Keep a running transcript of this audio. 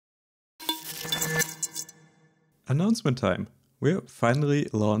Announcement time! We're finally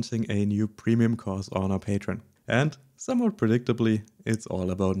launching a new premium course on our Patreon. And somewhat predictably, it's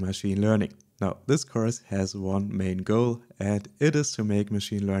all about machine learning. Now, this course has one main goal, and it is to make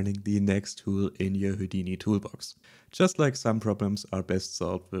machine learning the next tool in your Houdini toolbox. Just like some problems are best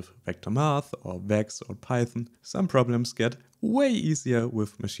solved with vector math or VEX or Python, some problems get way easier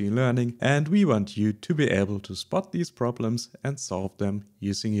with machine learning, and we want you to be able to spot these problems and solve them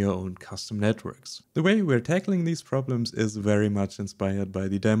using your own custom networks. The way we're tackling these problems is very much inspired by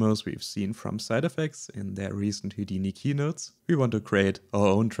the demos we've seen from SideFX in their recent Houdini keynotes. We want to create our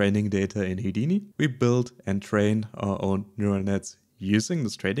own training data in Houdini. We build and train our own neural nets using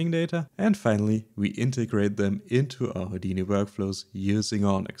this training data, and finally we integrate them into our Houdini workflows using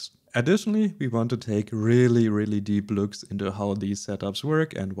ONNX. Additionally, we want to take really deep looks into how these setups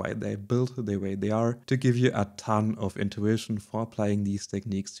work and why they're built the way they are to give you a ton of intuition for applying these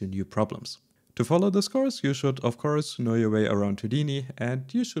techniques to new problems. To follow this course, you should of course know your way around Houdini,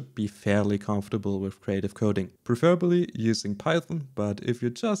 and you should be fairly comfortable with creative coding, preferably using Python, but if you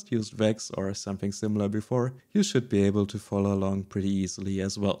just used VEX or something similar before, you should be able to follow along pretty easily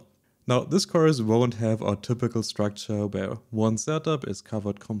as well. Now, this course won't have our typical structure where one setup is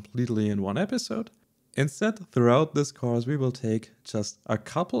covered completely in one episode. Instead, throughout this course, we will take just a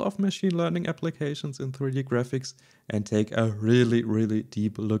couple of machine learning applications in 3D graphics and take a really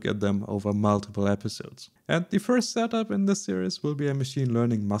deep look at them over multiple episodes. And the first setup in this series will be a machine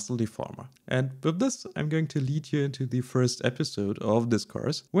learning muscle deformer. And with this, I'm going to lead you into the first episode of this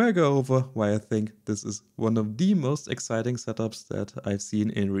course, where I go over why I think this is one of the most exciting setups that I've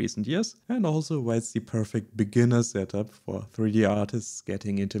seen in recent years, and also why it's the perfect beginner setup for 3D artists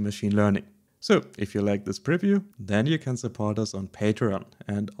getting into machine learning. So, if you like this preview, then you can support us on Patreon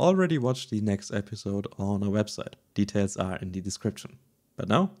and already watch the next episode on our website. Details are in the description. But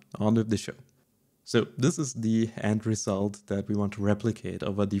now, on with the show. So, this is the end result that we want to replicate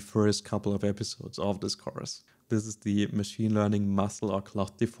over the first couple of episodes of this course. This is the machine learning muscle or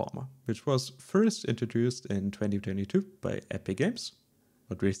cloth deformer, which was first introduced in 2022 by Epic Games.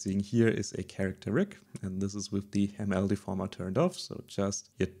 What we're seeing here is a character rig, and this is with the ML deformer turned off, so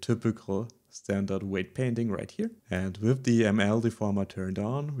just your typical standard weight painting right here. And with the ML deformer turned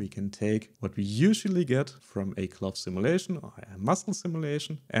on, we can take what we usually get from a cloth simulation or a muscle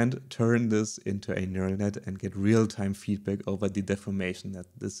simulation and turn this into a neural net and get real-time feedback over the deformation that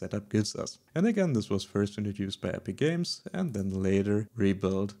this setup gives us. And again, this was first introduced by Epic Games and then later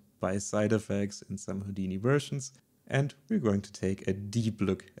rebuilt by SideFX in some Houdini versions. And we're going to take a deep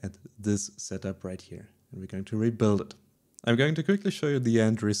look at this setup right here, and we're going to rebuild it. I'm going to quickly show you the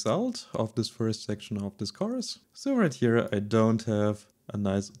end result of this first section of this course. So right here, I don't have a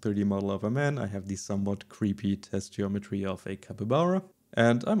nice 3D model of a man. I have the somewhat creepy test geometry of a capybara.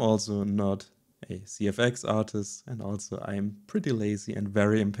 And I'm also not a CFX artist, and also I'm pretty lazy and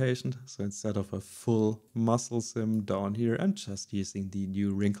very impatient. So instead of a full muscle sim down here, I'm just using the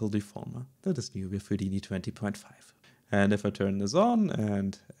new wrinkle deformer that is new with Houdini 20.5. And if I turn this on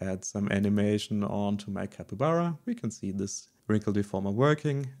and add some animation onto my capybara, we can see this wrinkle deformer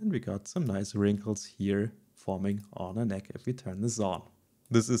working, and we got some nice wrinkles here forming on a neck if we turn this on.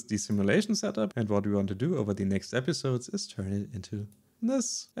 This is the simulation setup, and what we want to do over the next episodes is turn it into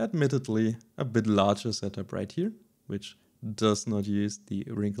this, admittedly, a bit larger setup right here, which does not use the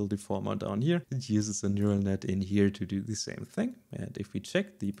wrinkle deformer down here. It uses a neural net in here to do the same thing. And if we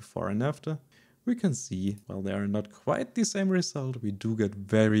check the before and after, we can see, while they are not quite the same result, we do get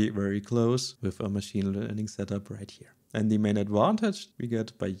very close with a machine learning setup right here. And the main advantage we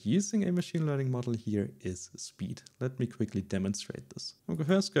get by using a machine learning model here is speed. Let me quickly demonstrate this. I'm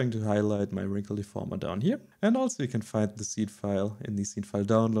first going to highlight my wrinkle deformer down here. And also you can find the seed file in the seed file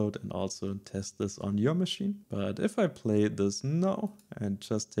download and also test this on your machine. But if I play this now and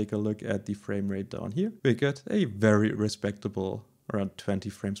just take a look at the frame rate down here, we get a very respectable around 20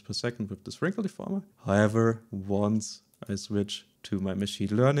 frames per second with this wrinkle deformer. However, once I switch to my machine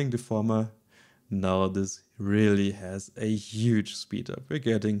learning deformer, now this really has a huge speed up. We're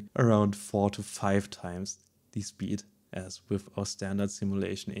getting around 4 to 5 times the speed as with our standard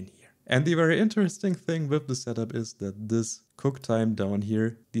simulation in here. And the very interesting thing with the setup is that this cook time down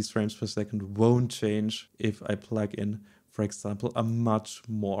here, these frames per second, won't change if I plug in, for example, a much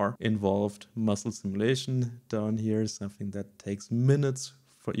more involved muscle simulation down here, something that takes minutes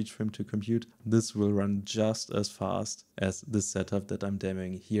for each frame to compute. This will run just as fast as the setup that I'm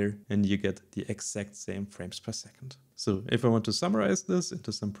demoing here, and you get the exact same frames per second. So if I want to summarize this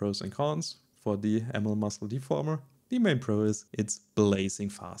into some pros and cons for the ML muscle deformer, the main pro is it's blazing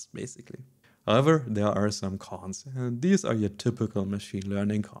fast, basically. However, there are some cons, and these are your typical machine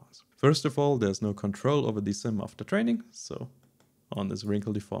learning cons. First of all, there's no control over the sim after training, so on this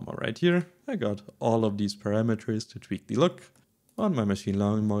wrinkle deformer right here, I got all of these parameters to tweak the look. On my machine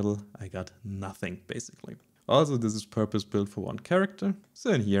learning model, I got nothing basically. Also, this is purpose built for one character,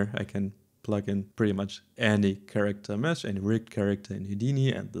 so in here I can plug in pretty much any character mesh, any rigged character in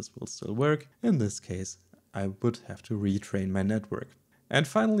Houdini, and this will still work. In this case, I would have to retrain my network. And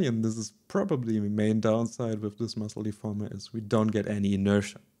finally, and this is probably the main downside with this muscle deformer, is we don't get any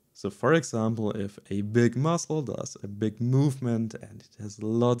inertia. So for example, if a big muscle does a big movement and it has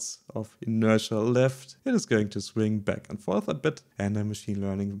lots of inertia left, it is going to swing back and forth a bit, and a machine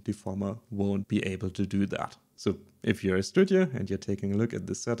learning deformer won't be able to do that. So if you're a studio and you're taking a look at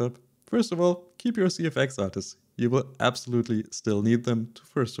this setup, first of all, keep your CFX artists. You will absolutely still need them to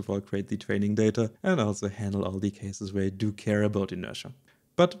first of all create the training data and also handle all the cases where you do care about inertia.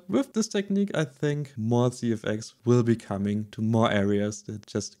 But with this technique, I think more CFX will be coming to more areas that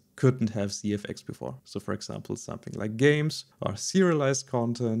just couldn't have CFX before. So for example, something like games or serialized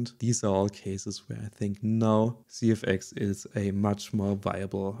content. These are all cases where I think now CFX is a much more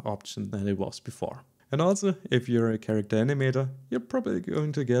viable option than it was before. And also, if you're a character animator, you're probably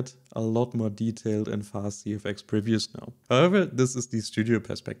going to get a lot more detailed and fast CFX previews now. However, this is the studio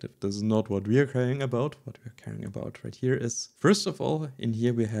perspective. This is not what we are caring about. What we're caring about right here is, first of all, in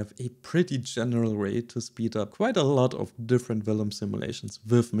here we have a pretty general way to speed up quite a lot of different Vellum simulations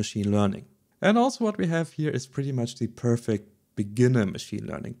with machine learning. And also what we have here is pretty much the perfect beginner machine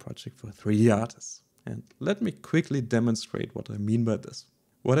learning project for 3D artists. And let me quickly demonstrate what I mean by this.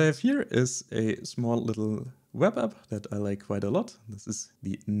 What I have here is a small little web app that I like quite a lot. This is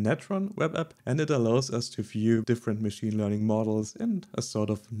the Netron web app, and it allows us to view different machine learning models in a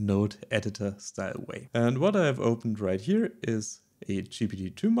sort of node editor style way. And what I have opened right here is a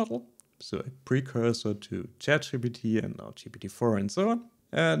GPT-2 model, so a precursor to ChatGPT and now GPT-4 and so on.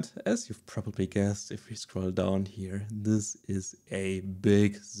 And as you've probably guessed, if we scroll down here, this is a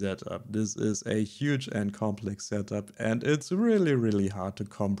big setup. This is a huge and complex setup, and it's really hard to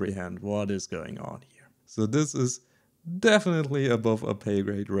comprehend what is going on here. So this is definitely above our pay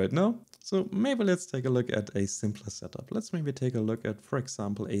grade right now. So maybe let's take a look at a simpler setup. Let's maybe take a look at, for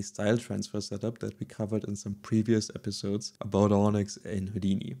example, a style transfer setup that we covered in some previous episodes about ONNX in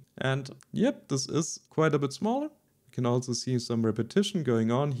Houdini. And yep, this is quite a bit smaller. You can also see some repetition going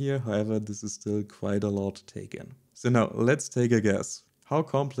on here, however, this is still quite a lot to take in. So now let's take a guess. How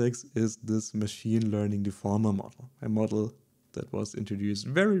complex is this machine learning deformer model? A model that was introduced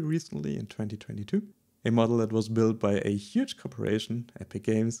very recently in 2022. A model that was built by a huge corporation, Epic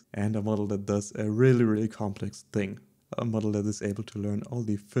Games, and a model that does a really complex thing. A model that is able to learn all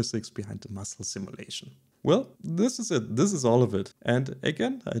the physics behind the muscle simulation. Well, this is it. This is all of it. And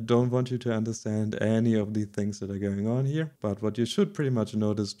again, I don't want you to understand any of the things that are going on here, but what you should pretty much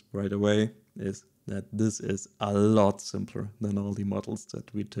notice right away is that this is a lot simpler than all the models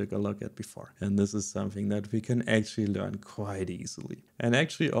that we took a look at before. And this is something that we can actually learn quite easily. And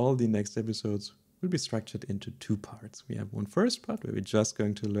actually all the next episodes will be structured into two parts. We have one first part where we're just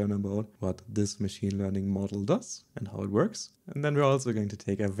going to learn about what this machine learning model does and how it works. And then we're also going to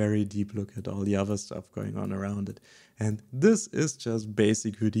take a very deep look at all the other stuff going on around it. And this is just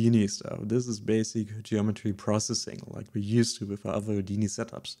basic Houdini stuff. This is basic geometry processing like we used to with our other Houdini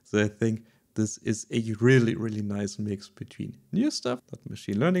setups. So I think this is a really nice mix between new stuff, that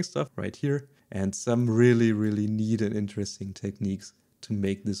machine learning stuff right here, and some really neat and interesting techniques to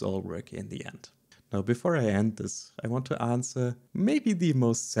make this all work in the end. Now, before I end this, I want to answer maybe the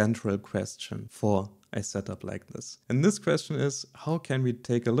most central question for a setup like this. And this question is, how can we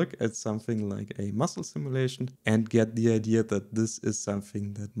take a look at something like a muscle simulation and get the idea that this is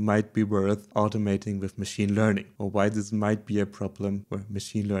something that might be worth automating with machine learning, or why this might be a problem where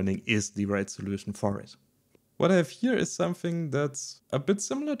machine learning is the right solution for it? What I have here is something that's a bit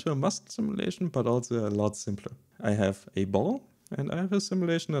similar to a muscle simulation, but also a lot simpler. I have a ball, and I have a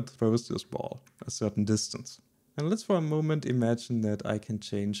simulation that throws this ball a certain distance. And let's for a moment imagine that I can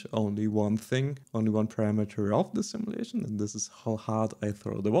change only one thing, only one parameter of the simulation, and this is how hard I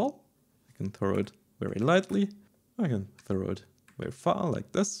throw the ball. I can throw it very lightly, I can throw it very far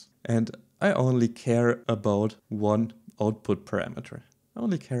like this, and I only care about one output parameter. I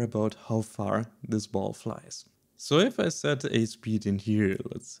only care about how far this ball flies. So if I set a speed in here,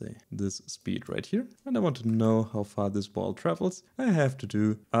 let's say this speed right here, and I want to know how far this ball travels, I have to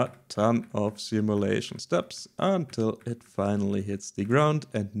do a ton of simulation steps until it finally hits the ground,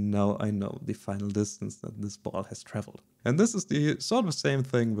 and now I know the final distance that this ball has traveled. And this is the sort of same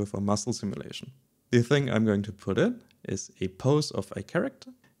thing with a muscle simulation. The thing I'm going to put in is a pose of a character,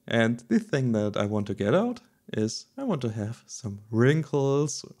 And the thing that I want to get out is I want to have some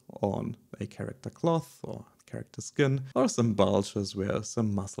wrinkles on a character cloth or character skin, or some bulges where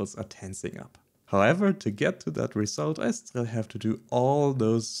some muscles are tensing up. However, to get to that result, I still have to do all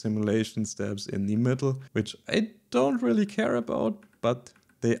those simulation steps in the middle, which I don't really care about, but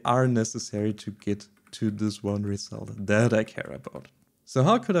they are necessary to get to this one result that I care about. So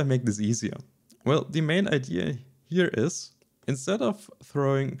how could I make this easier? Well, the main idea here is, instead of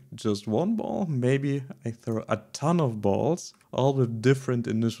throwing just one ball, maybe I throw a ton of balls, all with different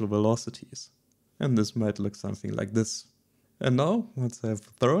initial velocities. And this might look something like this. And now, once I've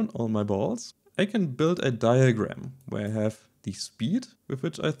thrown all my balls, I can build a diagram where I have the speed with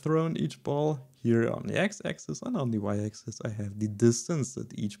which I've thrown each ball here on the x-axis, and on the y-axis I have the distance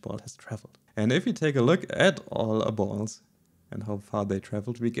that each ball has traveled. And if you take a look at all our balls and how far they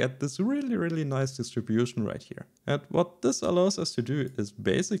traveled, we get this really nice distribution right here. And what this allows us to do is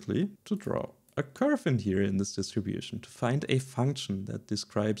basically to draw a curve in here in this distribution to find a function that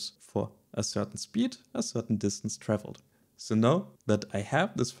describes for a certain speed, a certain distance traveled. So now that I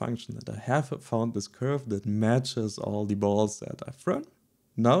have this function, that I have found this curve that matches all the balls that I've thrown,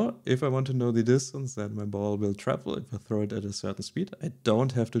 now if I want to know the distance that my ball will travel if I throw it at a certain speed, I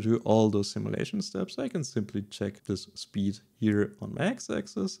don't have to do all those simulation steps. I can simply check this speed here on my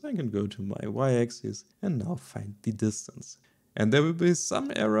x-axis, I can go to my y-axis and now find the distance. And there will be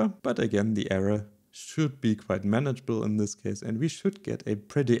some error, but again the error should be quite manageable in this case, and we should get a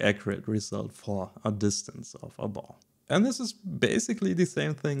pretty accurate result for a distance of a ball. And this is basically the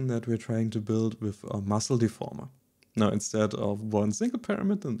same thing that we're trying to build with our muscle deformer. Now, instead of one single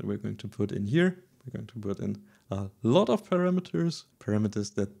parameter that we're going to put in here, we're going to put in a lot of parameters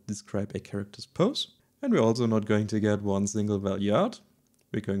that describe a character's pose. And we're also not going to get one single value out.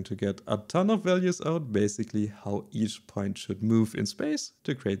 We're going to get a ton of values out, basically how each point should move in space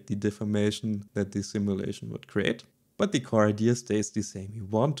to create the deformation that the simulation would create. But the core idea stays the same. We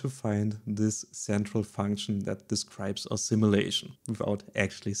want to find this central function that describes our simulation without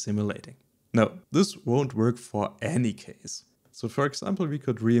actually simulating. Now, this won't work for any case. So for example, we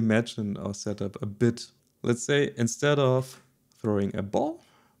could reimagine our setup a bit. Let's say instead of throwing a ball,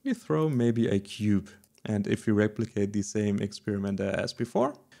 we throw maybe a cube. And if we replicate the same experiment as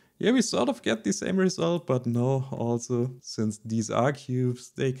before, yeah, we sort of get the same result, but now also, since these are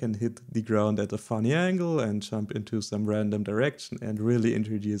cubes, they can hit the ground at a funny angle and jump into some random direction and really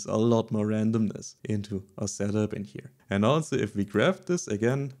introduce a lot more randomness into our setup in here. And also, if we graph this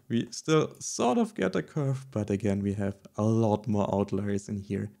again, we still sort of get a curve, but again, we have a lot more outliers in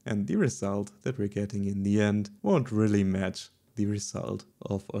here. And the result that we're getting in the end won't really match the result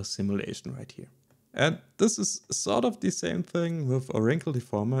of our simulation right here. And this is sort of the same thing with a wrinkle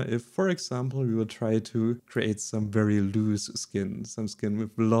deformer. If, for example, we would try to create some very loose skin, some skin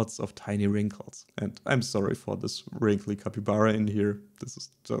with lots of tiny wrinkles. And I'm sorry for this wrinkly capybara in here. This is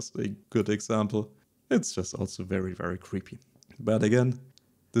just a good example. It's just also very creepy. But again,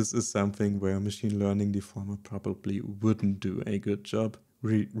 this is something where a machine learning deformer probably wouldn't do a good job.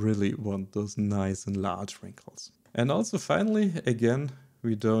 We really want those nice and large wrinkles. And also finally, again,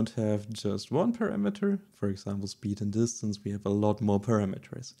 we don't have just one parameter. For example, speed and distance, we have a lot more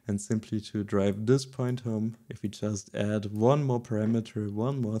parameters. And simply to drive this point home, if we just add one more parameter,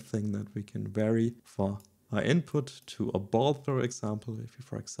 one more thing that we can vary for our input to a ball throw example, if we,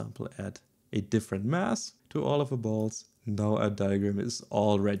 for example, add a different mass to all of the balls, now our diagram is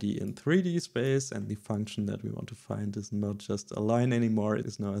already in 3D space, and the function that we want to find is not just a line anymore, it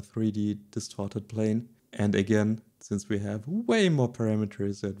is now a 3D distorted plane. And again, since we have way more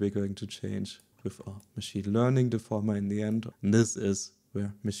parameters that we're going to change with our machine learning deformer in the end, this is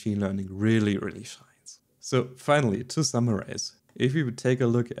where machine learning really shines. So finally, to summarize, if we would take a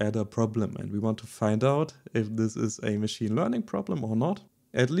look at a problem and we want to find out if this is a machine learning problem or not,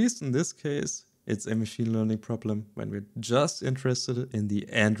 at least in this case, it's a machine learning problem when we're just interested in the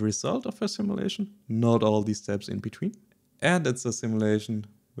end result of a simulation, not all these steps in between. And it's a simulation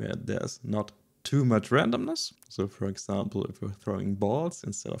where there's not too much randomness. So for example, if we're throwing balls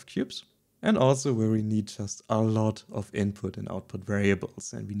instead of cubes. And also where we need just a lot of input and output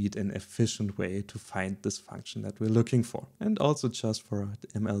variables, and we need an efficient way to find this function that we're looking for. And also just for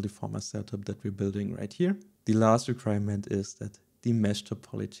the ML deformer setup that we're building right here, the last requirement is that the mesh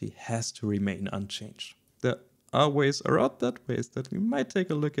topology has to remain unchanged. There are ways around that, ways that we might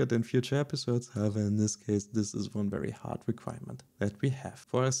take a look at in future episodes. However, in this case, this is one very hard requirement that we have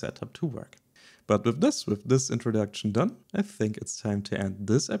for a setup to work. But with this introduction done, I think it's time to end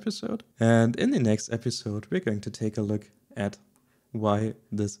this episode. And in the next episode, we're going to take a look at why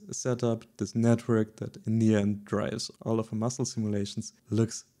this setup, this network that in the end drives all of our muscle simulations,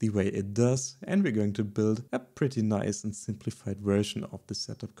 looks the way it does. And we're going to build a pretty nice and simplified version of the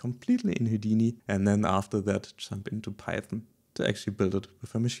setup completely in Houdini, and then after that jump into Python to actually build it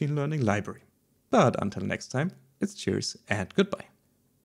with a machine learning library. But until next time, it's cheers and goodbye.